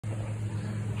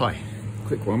Hi,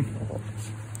 quick one.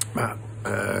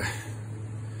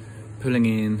 Pulling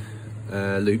in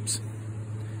loops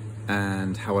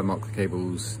and how I mark the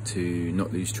cables to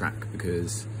not lose track,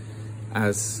 because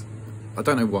as I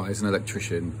don't know why, as an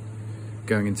electrician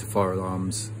going into fire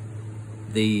alarms,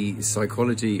 the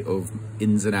psychology of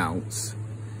ins and outs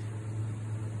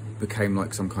became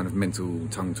like some kind of mental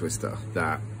tongue twister.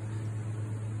 That,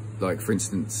 like, for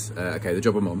instance, okay, the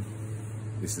job I'm on,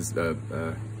 this is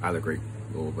allegory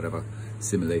or whatever,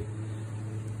 simile.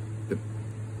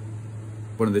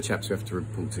 One of the chaps we have to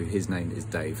report to, his name is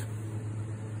Dave.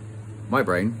 My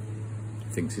brain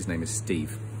thinks his name is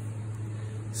Steve.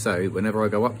 So whenever I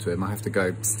go up to him, I have to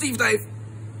go, Steve Dave!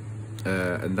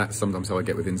 And that's sometimes how I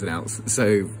get with ins and outs.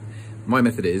 So my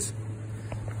method is,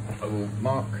 I will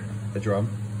mark a drum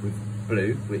with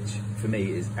blue, which for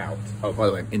me is out. Oh, by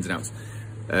the way, ins and outs.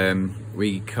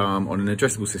 We come on an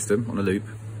addressable system, on a loop.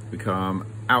 We come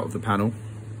out of the panel,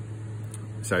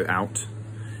 so out,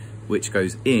 which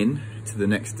goes in to the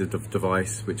next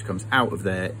device, which comes out of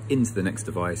there into the next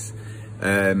device.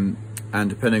 And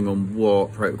depending on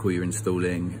what protocol you're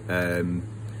installing,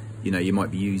 you know, you might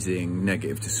be using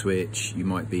negative to switch, you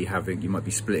might be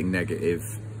splitting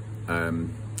negative to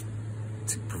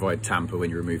provide tamper when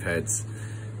you remove heads,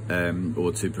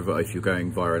 or to provide, if you're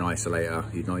going via an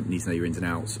isolator, you need to know your ins and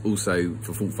outs. Also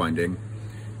for fault finding,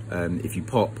 if you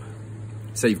pop,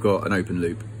 say you've got an open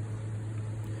loop,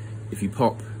 if you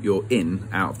pop your in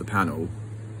out of the panel,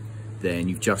 then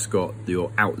you've just got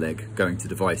your out leg going to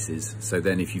devices. So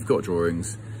then if you've got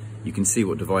drawings, you can see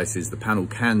what devices the panel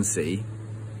can see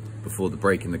before the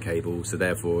break in the cable, so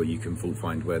therefore you can fault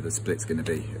find where the split's going to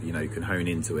be. You know, you can hone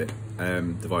into it,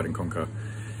 divide and conquer.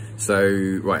 So,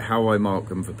 right, how I mark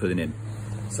them for pulling in.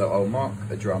 So I'll mark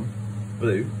a drum,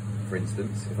 blue, for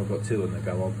instance. If I've got two on the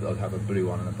go, I'll have a blue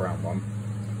one and a brown one.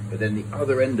 But then the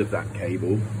other end of that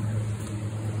cable,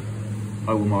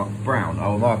 I will mark brown. I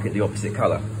will mark it the opposite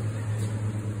colour.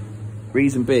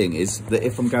 Reason being is that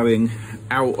if I'm going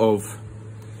out of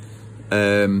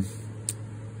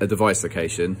a device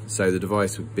location, so the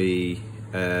device would be,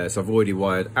 so I've already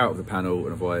wired out of the panel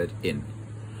and I've wired in.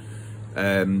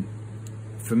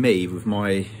 For me, with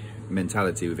my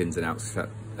mentality with ins and outs,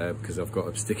 because I've got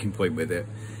a sticking point with it,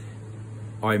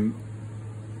 I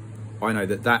know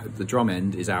that the drum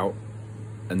end is out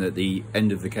and that the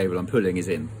end of the cable I'm pulling is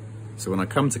in. So when I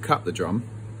come to cut the drum,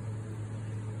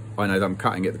 I know that I'm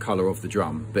cutting it the colour of the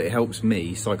drum, but it helps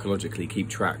me psychologically keep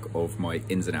track of my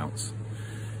ins and outs.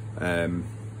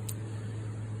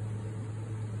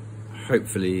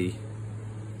 Hopefully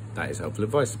that is helpful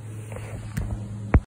advice.